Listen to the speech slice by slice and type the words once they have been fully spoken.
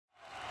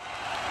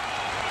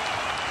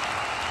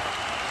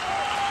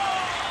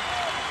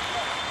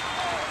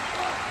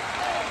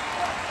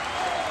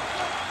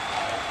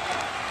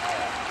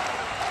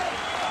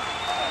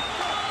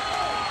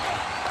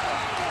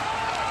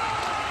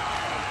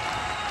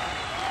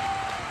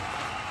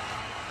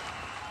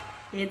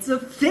It's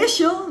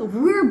official,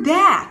 we're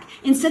back.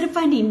 Instead of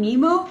finding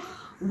Nemo,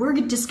 we're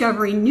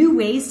discovering new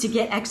ways to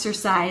get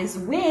exercise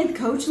with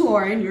Coach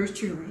Lauren, yours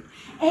truly,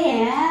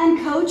 and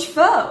Coach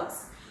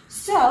Foes.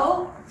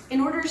 So,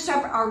 in order to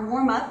start our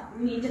warm-up,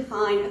 we need to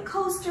find a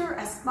coaster,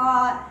 a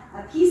spot,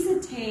 a piece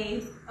of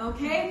tape,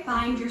 okay?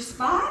 Find your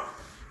spot,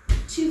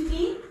 2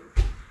 feet,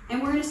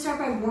 and we're gonna start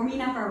by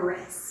warming up our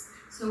wrists.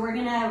 So we're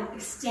gonna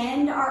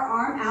extend our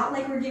arm out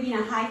like we're giving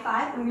a high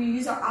five, and we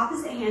use our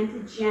opposite hand to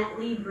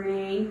gently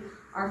bring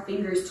our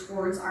fingers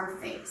towards our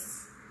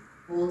face.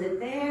 Hold it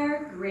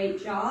there,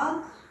 great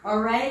job. All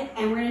right,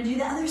 and we're gonna do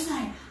the other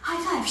side,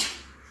 high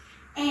five.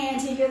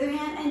 And take your other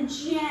hand and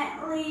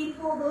gently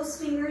pull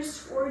those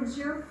fingers towards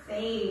your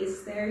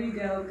face. There you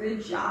go,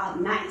 good job,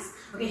 nice.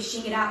 Okay,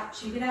 shake it out,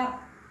 shake it out.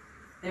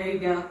 There you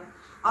go.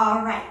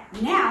 All right,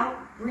 now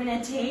we're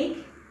gonna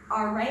take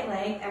our right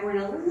leg and we're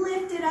gonna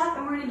lift it up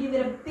and we're gonna give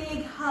it a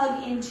big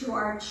hug into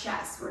our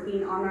chest,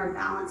 working on our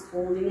balance,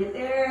 holding it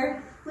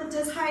there. Lift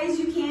as high as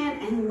you can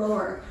and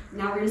lower.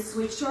 Now we're gonna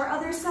switch to our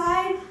other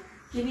side,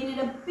 giving it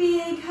a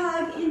big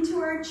hug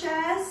into our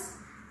chest.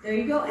 There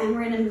you go, and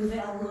we're gonna move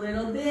it a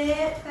little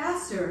bit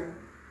faster.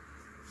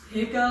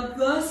 Pick up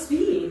the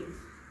speed,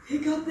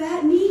 pick up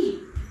that knee.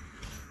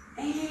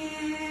 And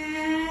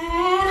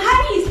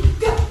high knees,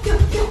 go, go,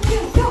 go,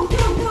 go, go,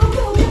 go, go,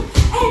 go, go,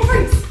 and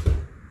freeze.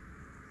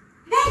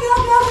 And go,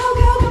 go, go,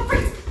 go, go,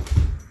 freeze.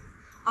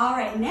 All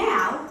right,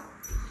 now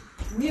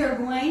we are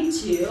going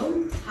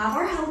to have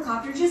our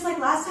helicopter just like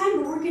last time,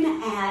 but we're gonna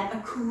add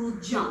a cool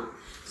jump.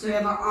 So we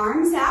have our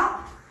arms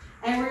out,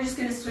 and we're just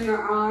gonna swing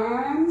our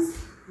arms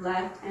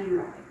left and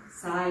right,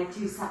 side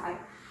to side.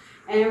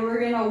 And we're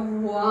gonna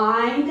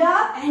wind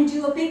up and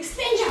do a big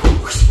spin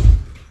jump.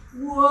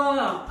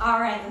 Whoa, all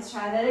right, let's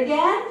try that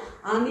again.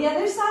 On the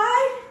other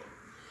side,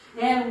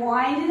 and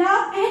wind it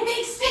up and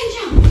big spin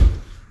jump.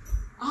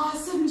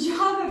 Awesome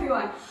job,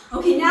 everyone.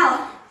 Okay,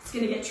 now it's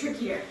gonna get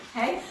trickier,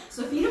 okay?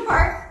 So feet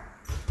apart,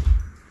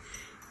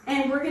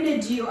 and we're gonna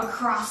do a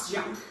cross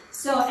jump.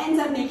 So it ends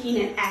up making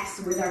an X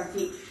with our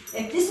feet.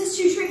 If this is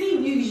too tricky,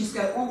 you can just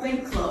go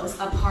open, close,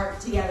 apart,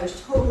 together.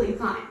 It's totally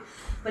fine.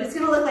 But it's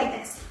gonna look like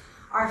this.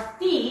 Our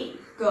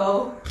feet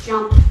go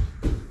jump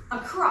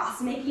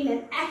across, making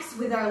an X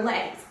with our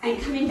legs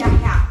and coming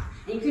back out.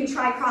 And you can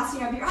try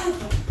crossing up your other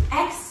foot.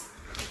 X,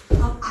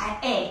 up,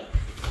 A.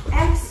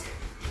 X,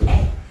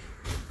 A.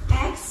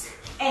 X,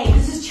 A.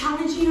 This is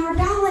challenging our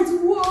balance.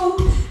 Whoa!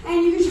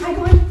 And you can try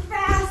going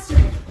faster.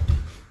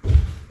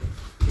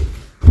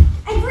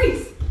 And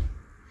freeze.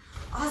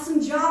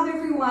 Awesome job,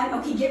 everyone.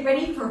 Okay, get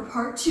ready for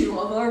part 2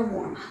 of our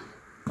warm-up.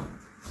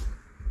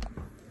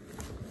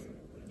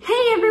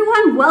 Hey,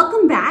 everyone,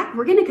 welcome back.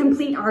 We're gonna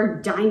complete our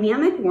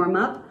dynamic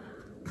warm-up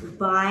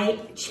by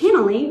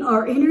channeling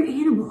our inner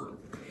animal.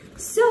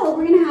 So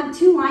we're gonna have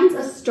 2 lines,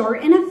 a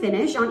start and a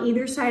finish on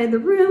either side of the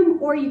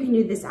room, or you can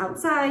do this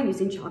outside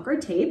using chalk or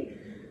tape.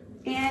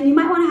 And you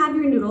might wanna have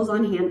your noodles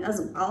on hand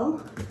as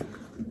well.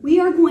 We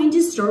are going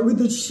to start with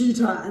the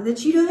cheetah. The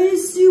cheetah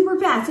is super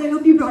fast. I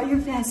hope you brought your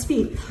fast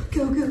feet.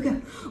 Go, go, go.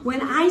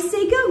 When I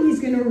say go, he's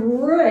gonna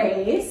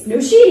race,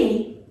 no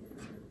cheating,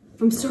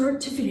 from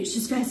start to finish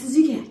as fast as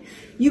you can.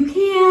 You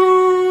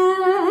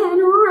can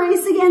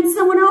race against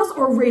someone else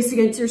or race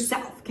against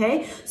yourself,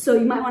 okay? So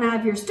you might wanna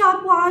have your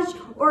stopwatch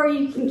or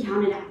you can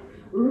count it out.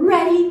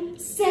 Ready,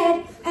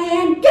 set,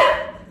 and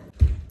go.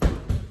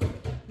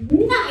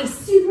 Nice,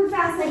 super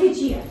fast like a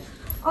cheetah.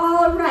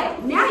 All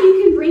right, now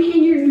you can bring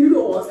in your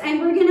noodles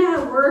and we're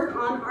gonna work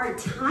on our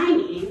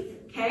timing,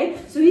 okay?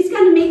 So he's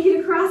gonna make it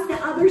across the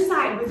other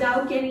side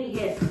without getting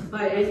hit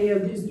by any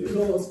of these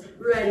noodles.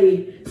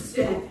 Ready,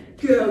 set,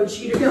 go,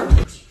 cheetah, go.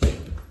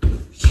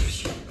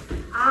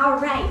 All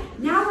right,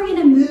 now we're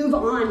gonna move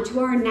on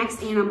to our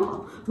next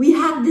animal. We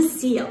have the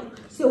seal.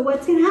 So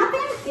what's gonna happen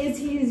is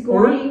he's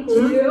going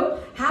to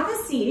have a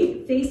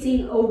seat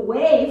facing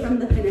away from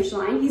the finish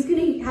line. He's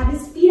gonna have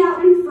his feet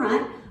out in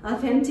front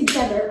of him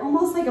together,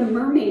 almost like a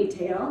mermaid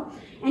tail.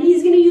 And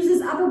he's gonna use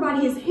his upper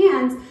body, his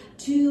hands,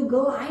 to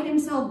glide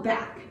himself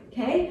back,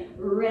 okay?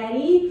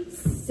 Ready,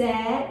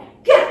 set,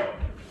 go.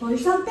 Pull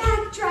yourself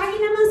back,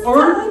 dragging him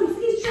himself.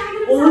 He's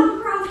dragging himself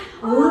across,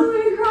 all the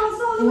way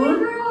across, all the way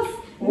across.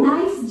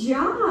 Nice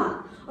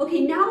job.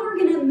 Okay, now we're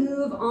gonna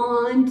move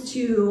on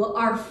to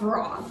our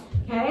frog,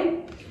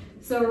 okay?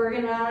 So we're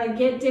gonna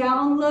get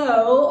down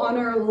low on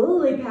our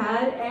lily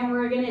pad and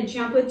we're gonna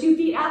jump with 2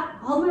 feet up,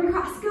 all the way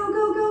across. Go,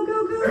 go, go,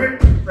 go, go.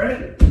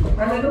 Ready.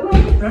 All the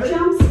way.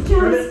 Jumps,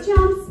 jumps,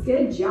 jumps.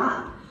 Good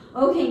job.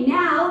 Okay,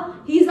 now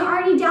he's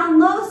already down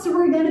low, so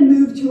we're gonna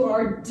move to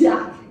our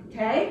duck,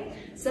 okay?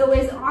 So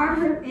his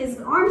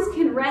arms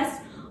can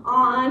rest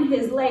on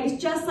his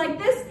legs just like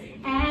this,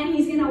 and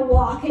he's gonna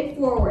walk it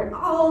forward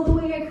all the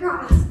way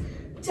across.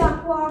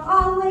 Duck walk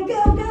all the way.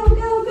 Go, go,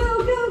 go,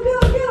 go, go, go,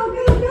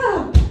 go, go,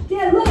 go.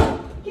 Get low,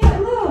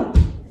 get low.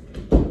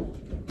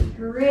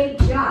 Great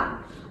job.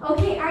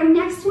 Okay, our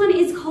next one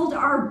is called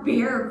our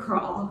bear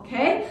crawl,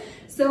 okay?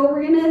 So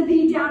we're gonna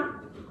be down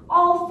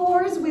all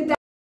fours with that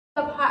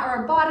up high,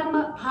 or bottom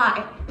up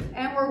high.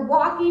 And we're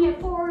walking it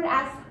forward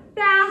as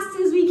fast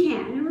as we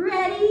can.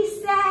 Ready,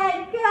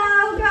 set,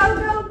 go, go,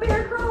 go.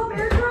 Bear crawl,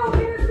 bear crawl,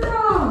 bear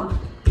crawl.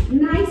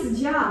 Nice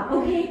job.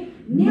 Okay,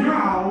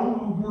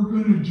 now we're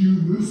gonna do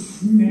the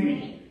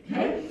snake.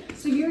 Okay,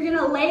 so you're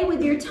gonna lay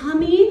with your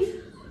tummy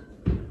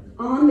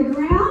on the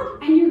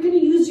ground and you're gonna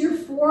use your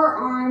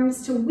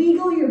forearms to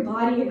wiggle your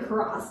body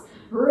across.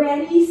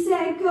 Ready,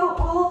 set, go,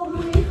 all the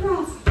way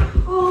across.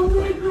 All the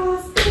way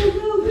across. Go,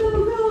 go,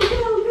 go, go,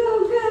 go,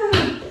 go,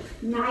 go.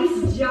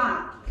 Nice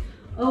job.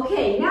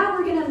 Okay, now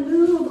we're gonna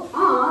move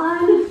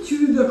on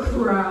to the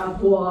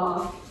crab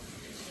walk.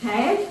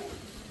 Okay?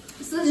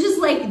 So it's just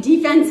like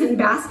defense in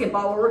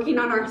basketball. We're working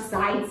on our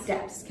side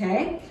steps,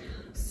 okay?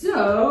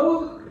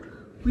 So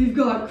we've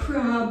got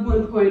crab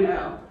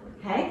 1.0,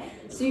 okay?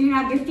 So you're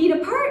gonna have your feet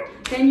apart,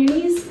 bend your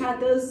knees, pat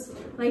those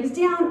legs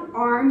down,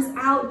 arms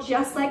out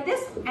just like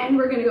this, and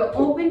we're gonna go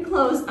open,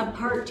 close,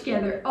 apart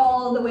together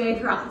all the way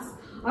across.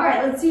 All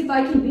right, let's see if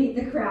I can beat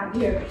the crab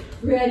here.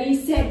 Ready,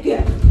 set,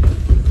 go.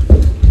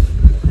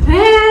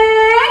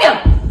 And go.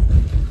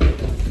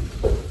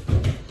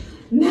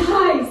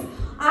 Nice.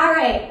 All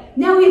right,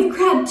 now we have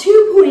crab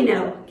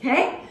 2.0,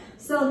 okay?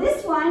 So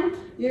this one,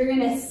 you're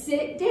gonna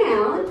sit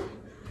down,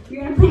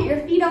 you're gonna plant your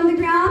feet on the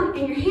ground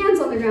and your hands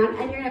on the ground,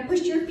 and you're gonna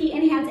push your feet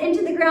and hands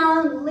into the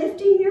ground,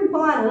 lifting your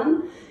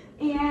bottom,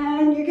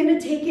 and you're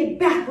gonna take it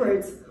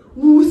backwards.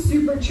 Ooh,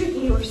 super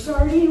tricky. We're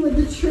starting with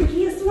the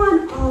trickiest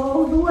one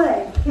all the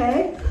way,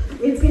 okay?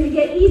 It's gonna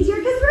get easier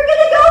because we're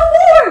gonna go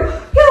forward.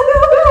 Go, go,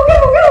 go, go,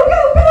 go,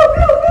 go, go,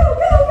 go, go,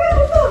 go, go,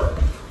 go.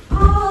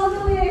 All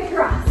the way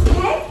across,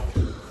 okay?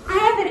 I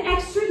have an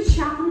extra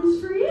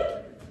challenge for you.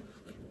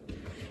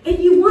 If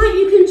you want,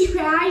 you can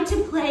try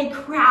to play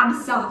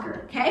crab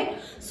soccer, okay?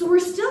 So we're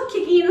still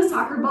kicking a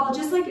soccer ball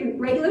just like in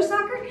regular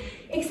soccer,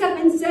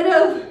 except instead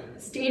of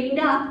standing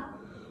up,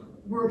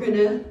 we're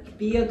gonna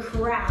be a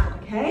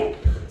crab, okay?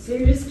 So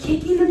you're just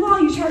kicking the ball,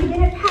 you try to get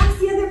it past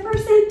the other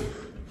person.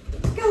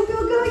 Go,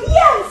 go, go,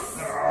 yes!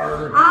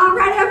 All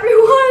right,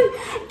 everyone,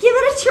 give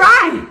it a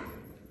try.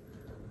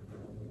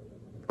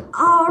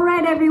 All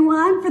right,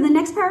 everyone, for the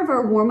next part of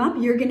our warm-up,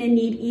 you're gonna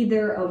need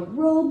either a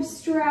rope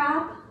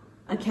strap,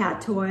 a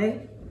cat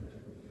toy,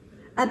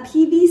 a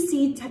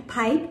PVC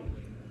pipe,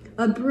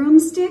 a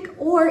broomstick,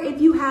 or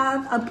if you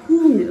have a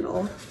pool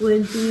noodle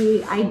would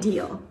be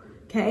ideal.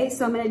 Okay,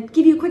 so I'm gonna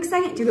give you a quick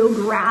second to go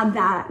grab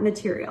that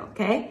material,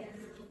 okay?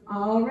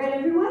 All right,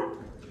 everyone.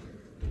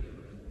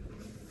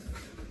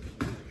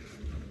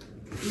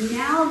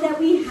 Now that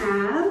we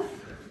have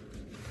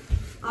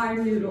our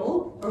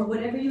noodle, or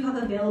whatever you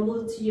have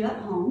available to you at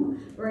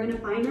home, we're gonna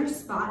find our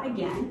spot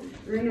again.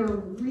 We're gonna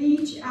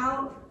reach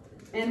out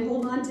and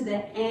hold on to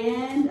the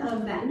end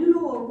of that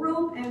noodle or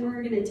rope, and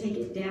we're gonna take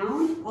it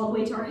down all the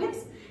way to our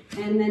hips,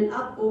 and then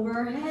up over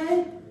our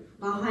head,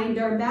 behind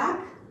our back,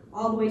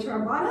 all the way to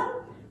our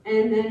bottom,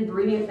 and then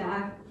bring it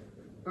back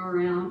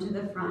around to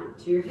the front,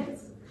 to your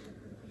hips.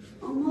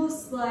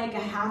 Almost like a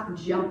half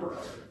jump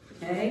rope,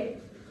 okay?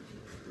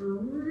 We're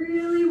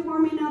really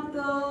warming up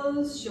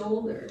those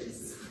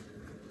shoulders.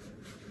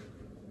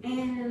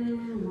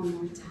 And one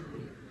more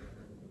time.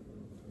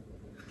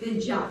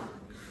 Good job.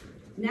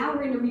 Now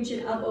we're gonna reach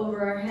it up over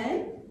our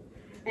head,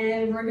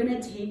 and we're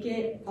gonna take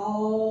it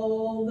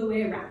all the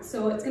way around.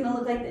 So it's gonna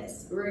look like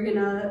this. We're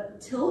gonna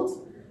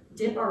tilt,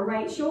 dip our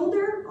right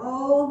shoulder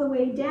all the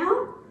way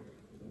down,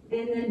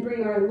 and then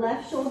bring our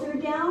left shoulder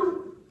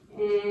down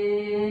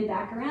and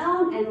back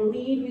around, and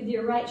lead with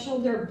your right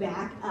shoulder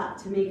back up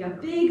to make a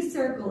big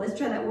circle. Let's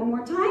try that one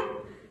more time.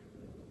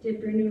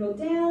 Dip your noodle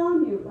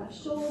down, your left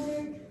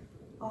shoulder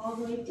all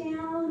the way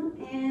down,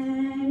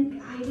 and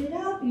guide it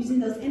up using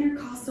those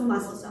intercostal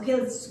muscles. Okay,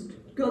 let's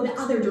go the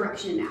other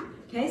direction now.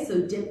 Okay, so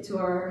dip to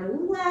our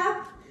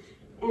left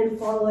and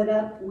follow it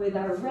up with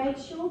our right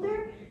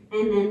shoulder,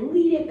 and then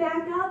lead it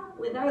back up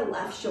with our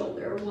left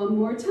shoulder. One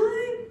more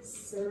time,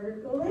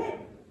 circle it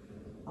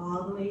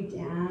all the way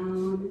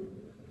down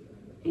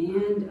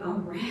and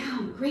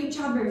around. Great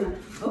job, everyone.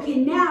 Okay,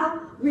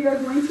 now we are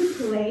going to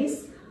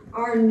place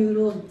our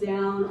noodle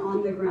down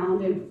on the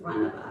ground in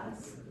front of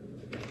us,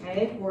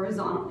 okay,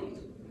 horizontally.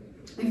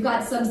 We've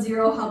got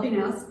Sub-Zero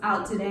helping us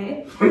out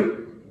today.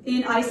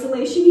 In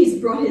isolation, he's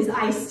brought his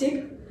ice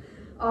stick.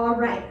 All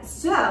right,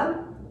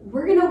 so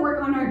we're gonna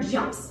work on our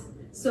jumps.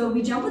 So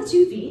we jump with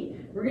 2 feet.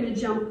 We're gonna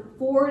jump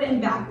forward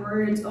and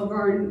backwards over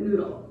our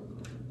noodle.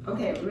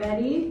 Okay,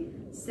 ready,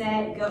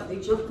 set, go. We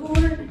jump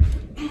forward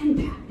and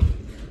back,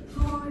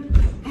 forward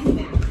and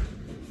back,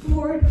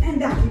 forward and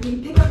back. You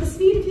can pick up the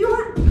speed if you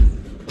want.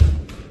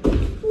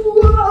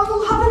 Whoa,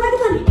 hop on like a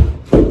bunny.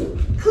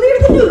 Clear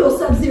the noodle,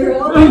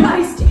 Sub-Zero, with an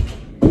ice stick.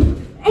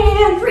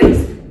 And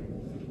freeze.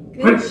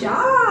 Good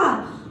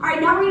job. All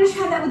right, now we're gonna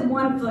try that with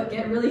 1 foot.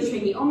 Get really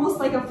tricky, almost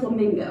like a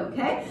flamingo,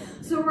 okay?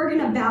 So we're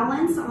gonna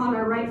balance on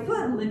our right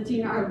foot,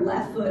 lifting our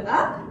left foot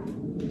up.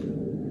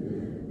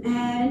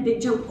 And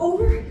big jump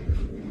over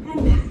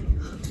and back,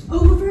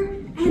 over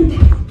and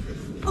back,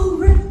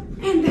 over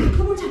and back.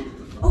 One more time,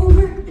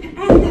 over and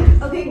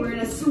back. Okay, we're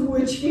gonna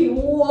switch feet.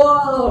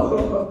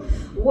 Whoa.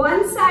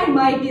 One side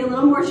might be a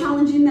little more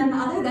challenging than the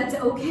other, that's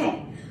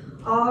okay.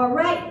 All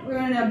right, we're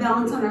gonna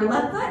balance on our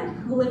left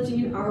foot,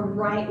 lifting our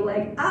right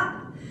leg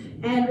up,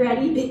 and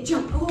ready, big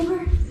jump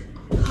over,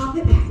 hop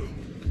it back.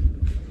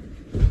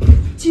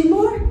 2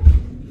 more.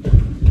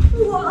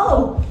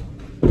 Whoa,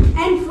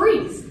 and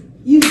freeze.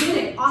 You did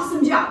it,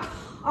 awesome job.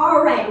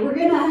 All right, we're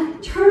gonna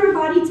turn our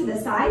body to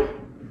the side,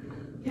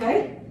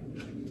 okay?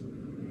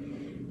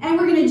 And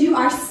we're gonna do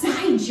our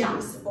side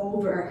jumps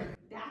over,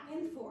 back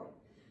and forth,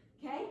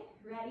 okay?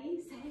 Ready,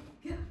 set,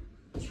 go.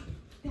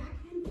 Back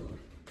and forth,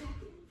 back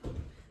and forth,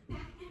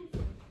 back and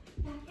forth,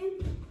 back and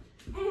forth,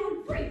 and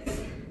freeze.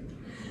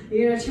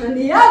 You're gonna turn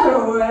the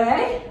other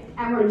way,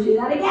 and we're gonna do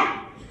that again.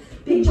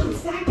 Big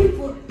jumps back and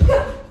forth,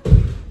 go,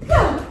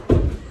 go,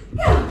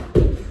 go,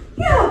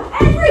 go,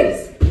 and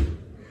freeze.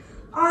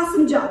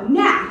 Awesome job.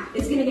 Now,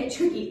 it's gonna get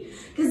tricky,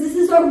 because this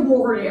is our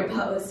warrior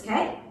pose,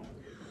 okay?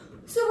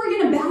 So we're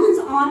gonna balance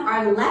on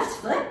our left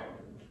foot,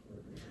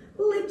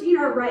 lifting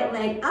our right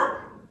leg up.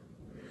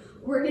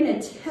 We're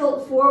gonna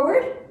tilt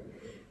forward,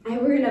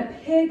 and we're gonna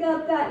pick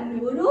up that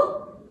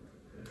noodle,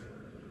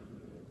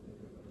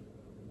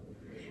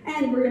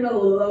 and we're gonna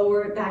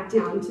lower it back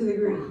down to the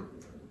ground,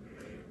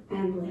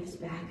 and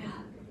lift back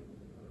up.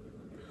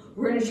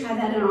 We're gonna try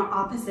that on our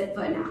opposite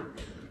foot now.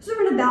 So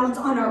we're gonna balance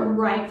on our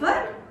right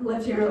foot,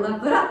 lifting our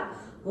left foot up,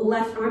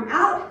 left arm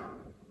out,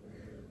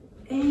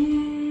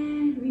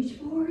 and reach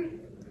forward.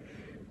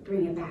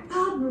 Bring it back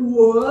up,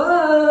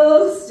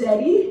 whoa,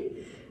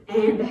 steady,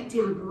 and back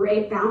down.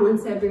 Great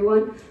balance,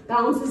 everyone.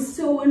 Balance is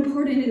so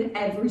important in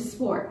every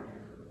sport.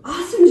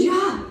 Awesome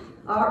job.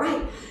 All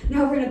right,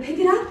 now we're gonna pick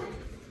it up.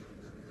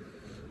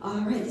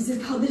 All right, this is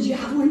called the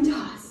javelin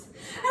toss.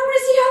 And we're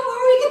gonna see how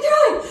far we can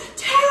throw it.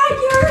 Tag,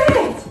 you're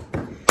it.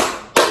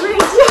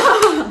 Great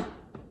job.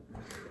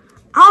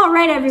 All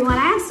right, everyone,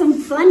 I have some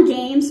fun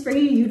games for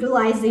you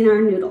utilizing our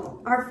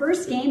noodle. Our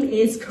first game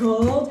is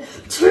called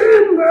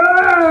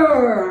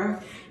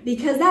Timber,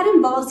 because that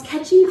involves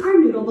catching our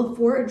noodle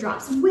before it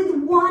drops with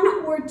 1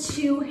 or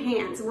 2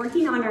 hands,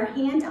 working on our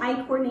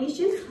hand-eye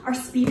coordination, our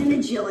speed and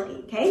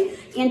agility, okay?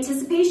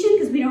 Anticipation,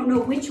 because we don't know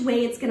which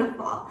way it's gonna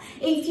fall.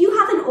 If you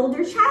have an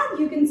older child,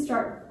 you can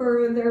start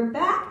further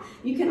back.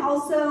 You can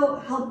also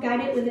help guide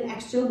it with an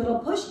extra little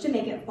push to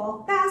make it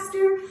fall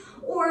faster,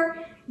 or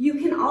you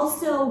can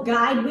also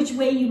guide which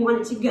way you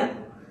want it to go,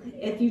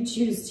 if you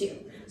choose to.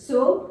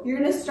 So you're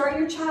gonna start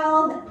your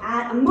child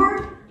at a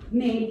mark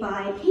made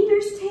by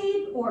painter's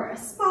tape or a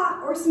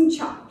spot or some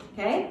chalk,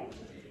 okay?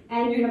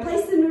 And you're gonna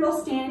place the noodle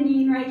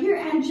standing right here,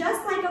 and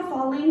just like a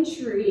falling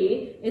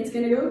tree, it's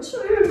gonna go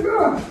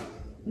timber.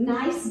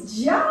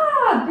 Nice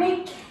job,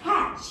 great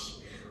catch.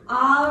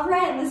 All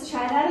right, let's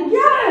try that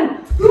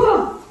again.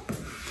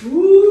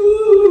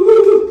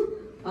 Ooh.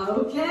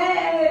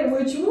 Okay,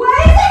 which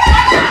way?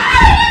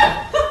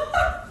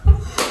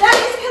 That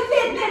is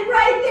commitment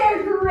right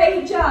there,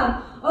 great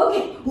job.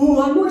 Okay,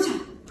 one more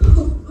time.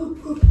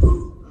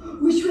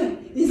 Which way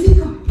is it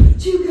going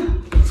to go?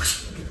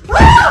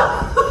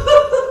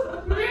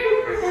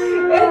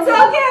 It's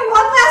okay,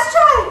 one last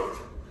try.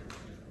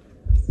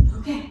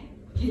 Okay,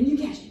 can you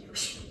catch it?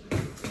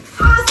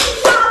 Awesome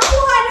job,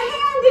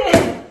 one-handed.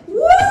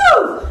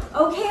 Woo!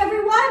 Okay,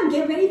 everyone,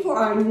 get ready for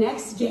our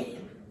next game.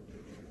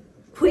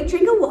 Quick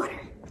drink of water.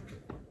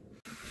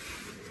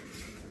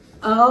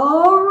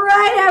 All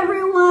right,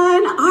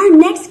 everyone. Our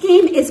next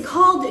game is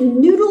called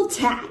Noodle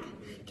Tag.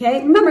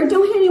 Okay, remember,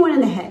 don't hit anyone in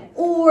the head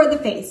or the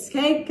face,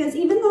 okay? Because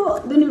even though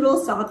the noodle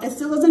is soft, it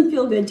still doesn't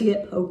feel good to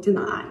get poked in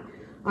the eye.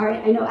 All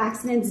right, I know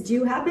accidents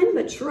do happen,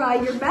 but try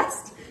your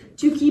best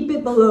to keep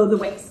it below the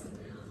waist.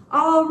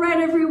 All right,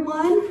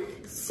 everyone.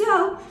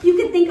 So you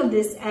can think of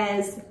this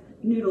as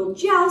noodle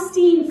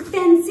jousting,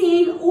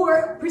 fencing,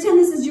 or pretend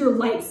this is your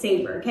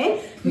lightsaber,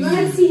 okay? You're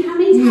gonna see how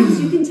many times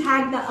you can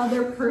tag the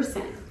other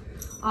person.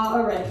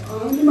 All right,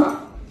 on your mark,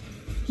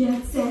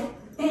 get set,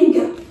 and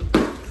go.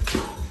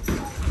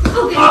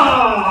 Okay.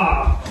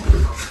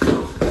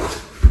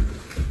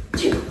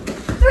 2,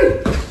 3,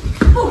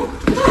 4,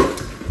 5,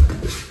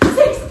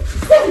 6,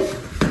 7,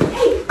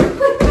 8,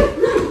 9,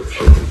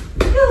 10.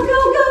 Go, go,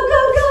 go, go,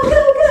 go,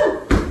 go, go.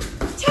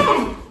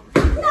 10,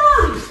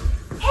 9,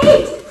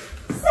 8,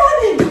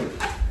 7,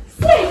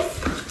 6,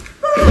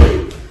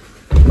 5,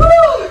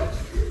 4,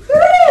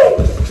 3,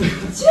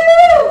 2,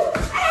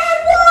 and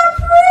 1.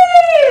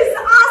 Freeze!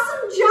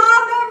 Awesome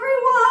job,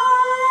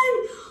 everyone.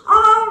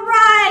 All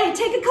right,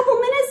 take a couple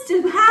minutes to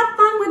have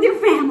fun with your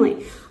family.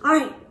 All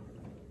right,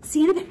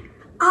 see you in a bit.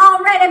 All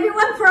right,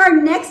 everyone, for our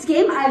next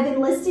game, I've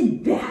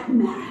enlisted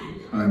Batman.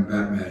 I'm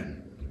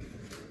Batman.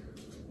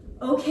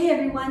 Okay,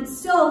 everyone,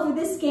 so for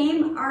this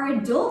game, our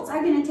adults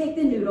are gonna take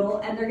the noodle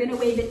and they're gonna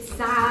wave it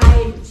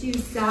side to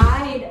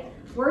side,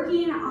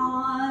 working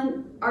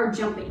on our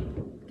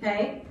jumping,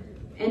 okay?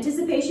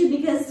 Anticipation,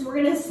 because we're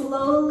gonna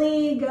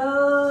slowly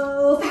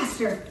go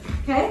faster,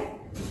 okay?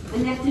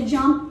 And you have to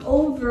jump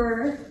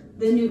over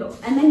the noodle.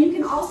 And then you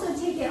can also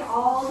take it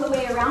all the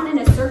way around in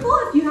a circle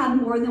if you have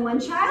more than one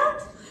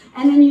child.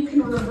 And then you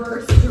can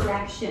reverse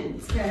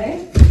directions,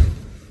 okay?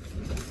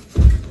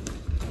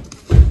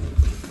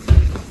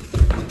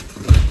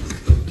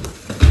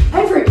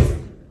 And freeze.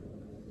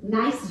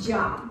 Nice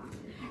job.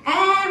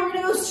 And we're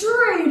gonna go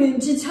straight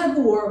into tug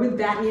of war with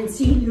Batman,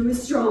 seeing who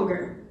is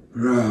stronger.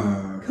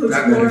 Coach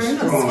Lauren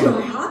of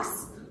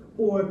Skyhawks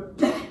or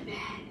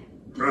Batman,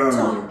 the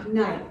Dark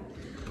Knight.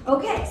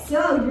 Okay,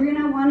 so you're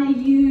gonna wanna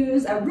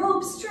use a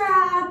rope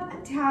strap, a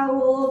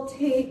towel,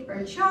 tape,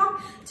 or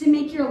chalk to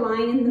make your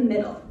line in the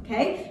middle,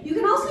 okay? You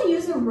can also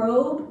use a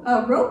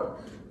rope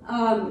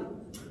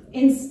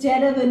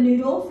instead of a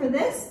noodle for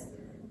this.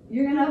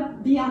 You're gonna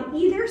be on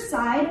either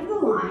side of the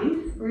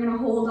line. We're gonna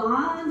hold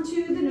on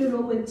to the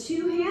noodle with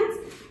 2 hands,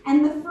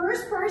 and the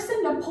first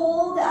person to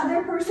pull the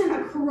other person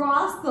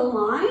across the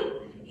line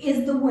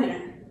is the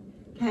winner,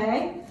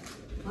 okay?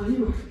 On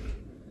your mark,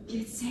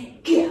 get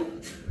set, go.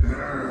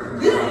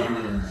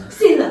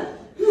 Stay low.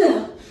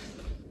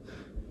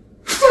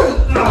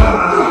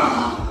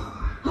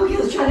 Okay,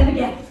 let's try that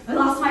again. I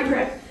lost my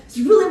grip. This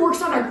really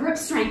works on our grip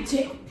strength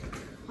too.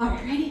 All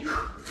right, ready?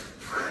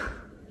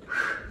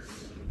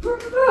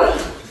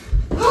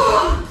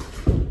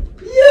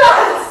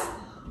 Yes!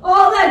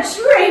 All that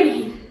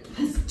training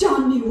has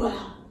done me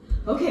well.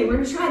 Okay, we're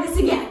gonna try this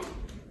again.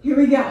 Here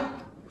we go.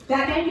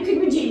 Batman, you can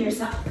redeem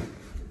yourself.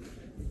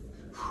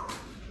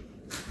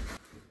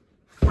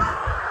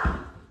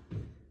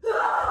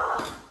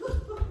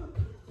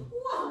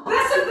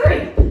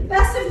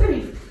 Best of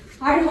three.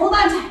 All right, hold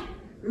on tight.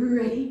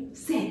 Ready,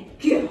 set,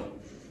 go.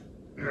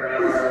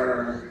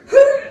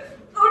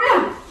 Oh no!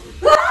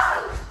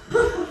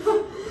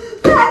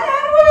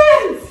 Batman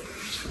wins!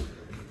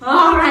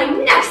 All right,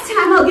 next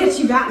time I'll get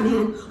you,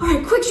 Batman. All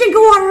right, quick drink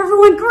of water,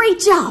 everyone. Great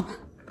job.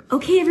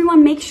 Okay,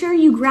 everyone, make sure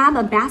you grab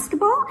a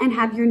basketball and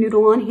have your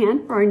noodle on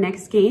hand for our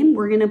next game.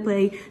 We're gonna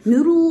play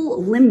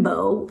noodle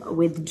limbo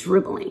with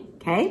dribbling,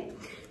 okay?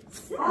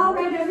 All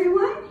right,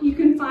 everyone, you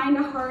can find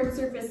a hard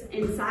surface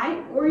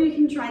inside, or you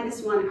can try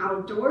this one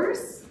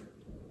outdoors.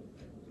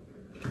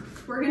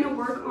 We're gonna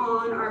work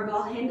on our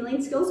ball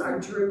handling skills, our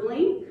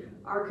dribbling,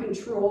 our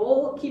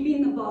control,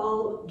 keeping the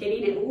ball,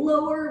 getting it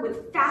lower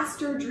with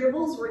faster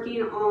dribbles,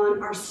 working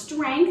on our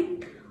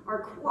strength, our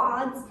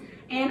quads,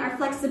 and our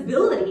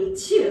flexibility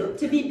too,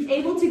 to be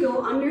able to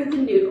go under the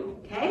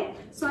noodle, okay?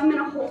 So I'm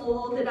gonna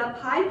hold it up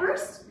high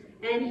first,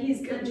 and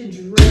he's going to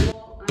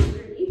dribble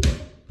underneath it.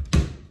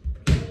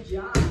 Good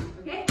job,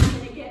 okay? I'm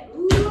gonna get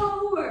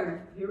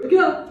lower. Here we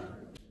go.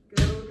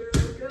 Go.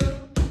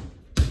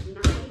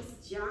 Nice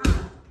job.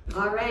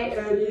 All right,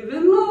 and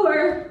even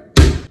lower.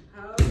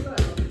 How low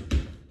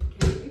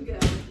can you go?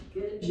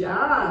 Good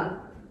job.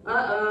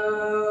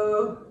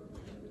 Uh-oh.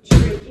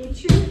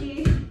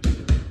 Tricky.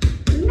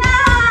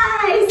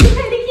 Nice! You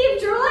had to keep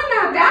drilling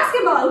that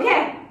basketball.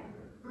 Okay,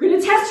 we're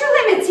gonna test your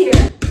limits here.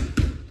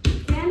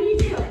 Can you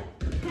do it?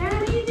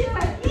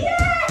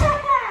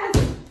 Yes!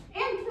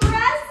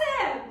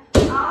 Impressive!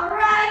 All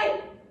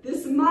right,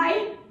 this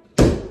might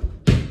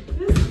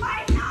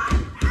not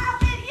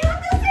happen. You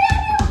have to stay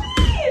on your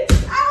feet.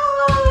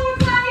 Oh,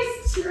 nice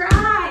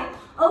try.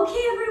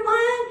 Okay,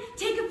 everyone,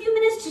 take a few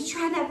minutes to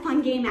try that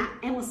fun game out,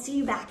 and we'll see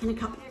you back in a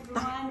couple.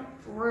 Everyone,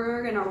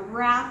 we're gonna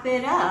wrap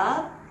it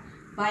up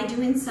by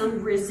doing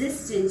some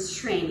resistance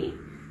training.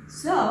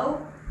 So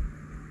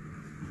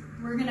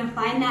we're gonna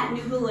find that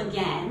noodle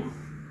again,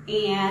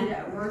 and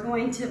we're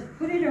going to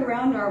put it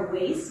around our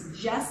waist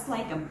just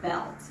like a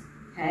belt,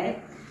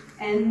 okay?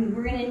 And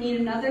we're gonna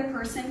need another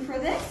person for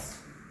this.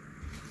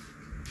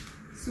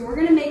 So we're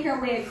gonna make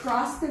our way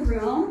across the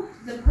room.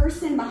 The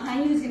person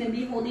behind you is gonna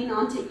be holding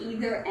on to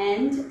either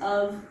end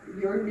of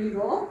your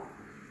noodle,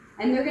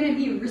 and they're gonna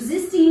be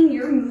resisting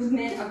your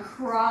movement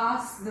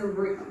across the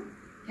room,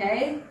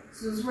 okay?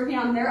 So it's working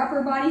on their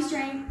upper body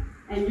strength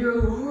and your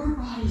lower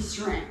body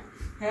strength.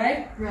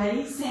 Okay,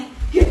 ready, set,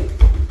 go.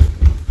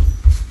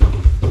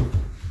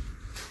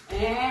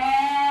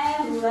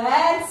 And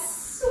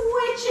let's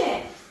switch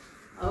it.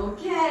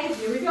 Okay,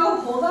 here we go.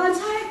 Hold on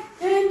tight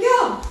and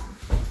go.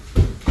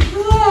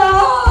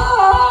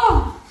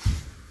 Oh!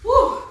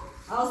 Whew,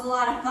 that was a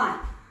lot of fun.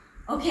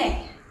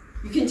 Okay,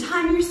 you can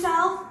time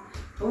yourself,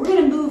 but we're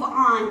gonna move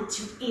on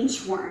to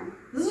inchworm.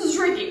 This is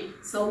tricky,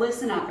 so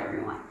listen up,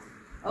 everyone.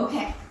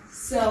 Okay.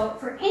 So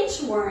for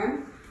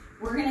inchworm,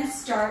 we're gonna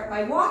start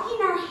by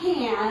walking our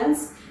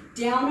hands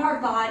down our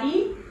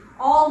body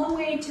all the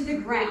way to the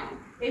ground.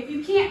 If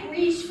you can't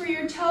reach for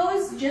your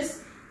toes,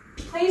 just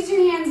place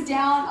your hands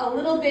down a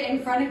little bit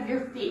in front of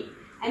your feet.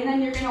 And then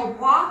you're gonna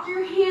walk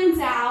your hands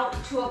out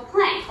to a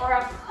plank or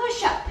a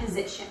push-up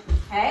position,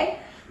 okay?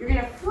 You're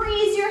gonna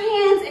freeze your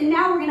hands, and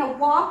now we're gonna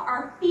walk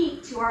our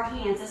feet to our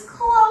hands as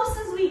close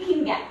as we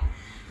can get.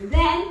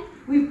 Then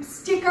we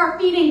stick our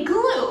feet in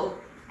glue,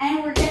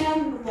 and we're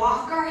gonna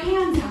walk our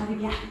hands out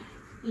again,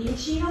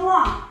 inching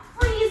along.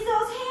 Freeze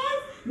those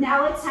hands.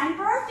 Now it's time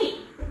for our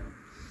feet.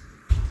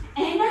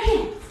 And our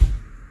hands.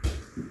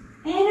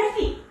 And our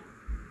feet.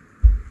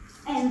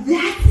 And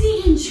that's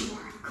the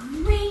inchworm.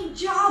 Great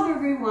job,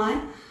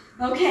 everyone.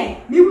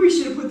 Okay, maybe we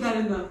should have put that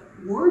in the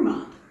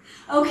warm-up.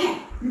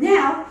 Okay,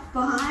 now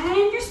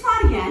behind your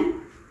spot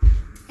again.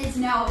 It's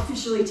now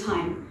officially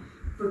time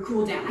for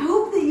cool down. I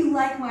hope that you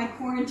like my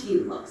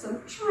quarantine looks.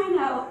 I'm trying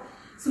out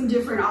some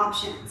different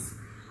options.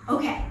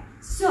 Okay,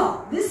 so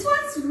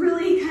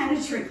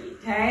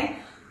okay?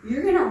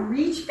 You're gonna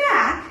reach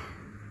back,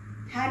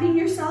 patting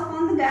yourself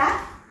on the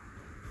back,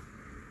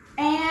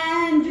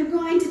 and you're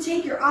going to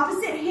take your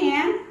opposite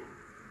hand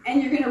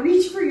and you're gonna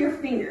reach for your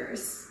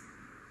fingers,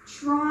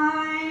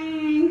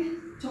 trying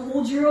to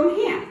hold your own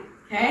hand,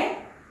 okay?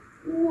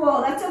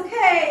 Whoa, that's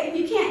okay. If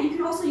you can't, you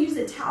can also use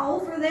a towel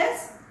for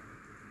this.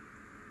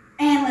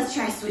 And let's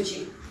try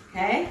switching,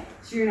 okay?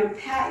 So you're gonna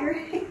pat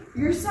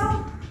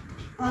yourself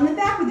on the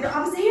back with your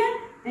opposite hand,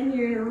 and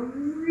you're gonna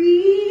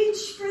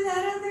reach for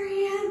that other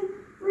hand.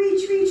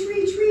 Reach, reach,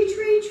 reach, reach,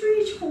 reach,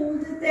 reach.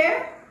 Hold it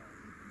there,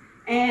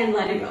 and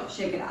let it go.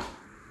 Shake it out.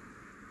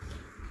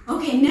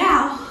 Okay,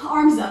 now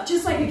arms up,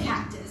 just like a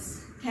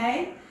cactus,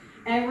 okay?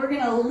 And we're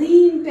gonna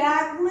lean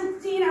back,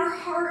 lifting our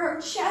heart, our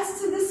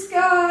chest to the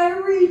sky.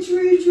 Reach,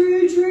 reach,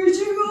 reach, reach,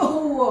 and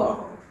go.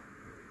 Whoa.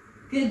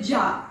 Good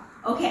job.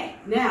 Okay,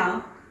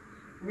 now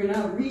we're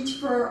gonna reach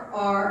for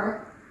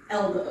our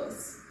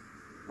elbows,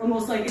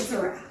 almost like it's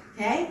a wrap,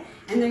 okay?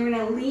 And then we're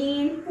gonna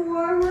lean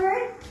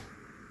forward,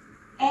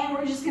 and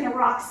we're just gonna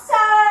rock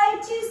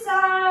side to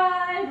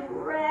side,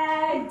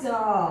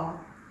 ragdoll.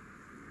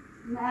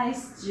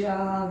 Nice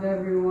job,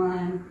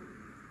 everyone.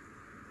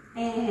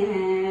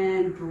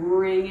 And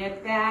bring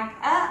it back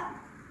up.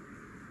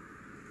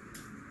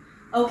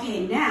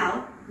 Okay,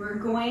 now we're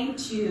going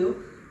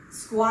to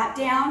squat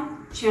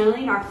down,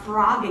 channeling our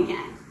frog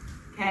again,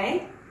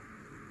 okay?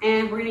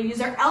 And we're gonna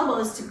use our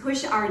elbows to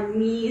push our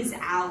knees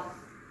out,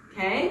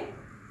 okay?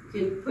 You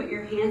can put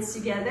your hands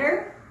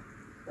together,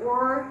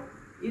 or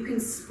you can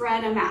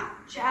spread them out,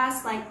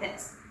 just like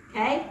this,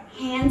 okay?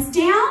 Hands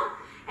down,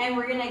 and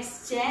we're gonna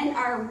extend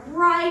our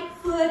right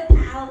foot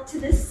out to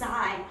the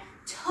side,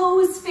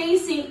 toes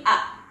facing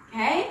up,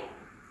 okay?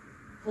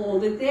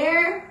 Hold it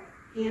there,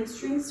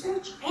 hamstring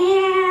stretch,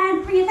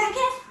 and bring it back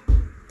in.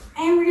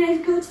 And we're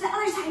gonna go to the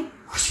other side.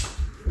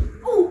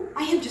 Oh,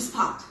 my hip just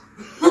popped.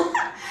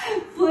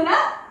 Foot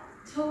up,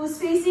 toes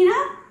facing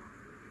up,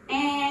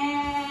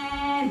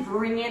 and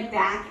bring it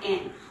back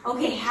in.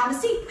 Okay, have a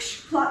seat,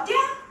 plop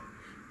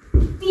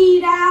down,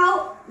 feet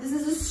out. This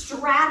is a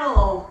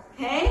straddle,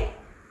 okay?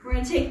 We're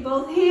gonna take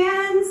both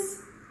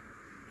hands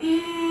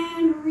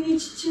and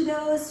reach to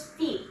those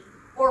feet,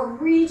 or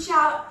reach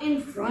out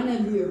in front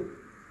of you.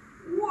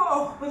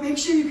 Whoa, but make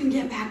sure you can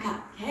get back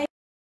up, okay?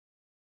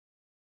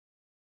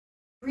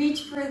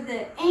 Reach for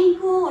the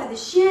ankle or the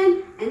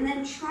shin, and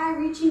then try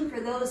reaching for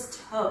those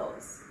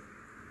toes.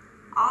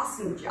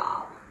 Awesome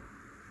job.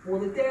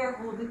 Hold it there,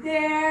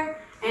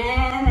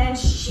 and then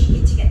shake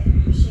it together.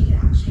 Shake it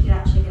out, shake it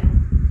out, shake it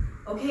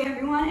out. Okay,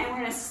 everyone, and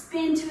we're gonna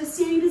spin to a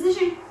standing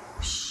position.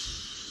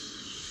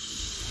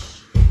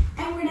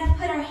 And we're gonna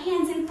put our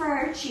hands in for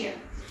our cheer.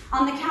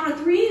 On the count of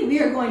 3,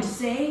 we are going to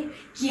say,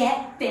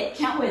 get fit.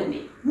 Count with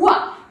me.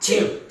 1,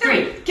 2,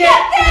 3,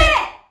 get fit!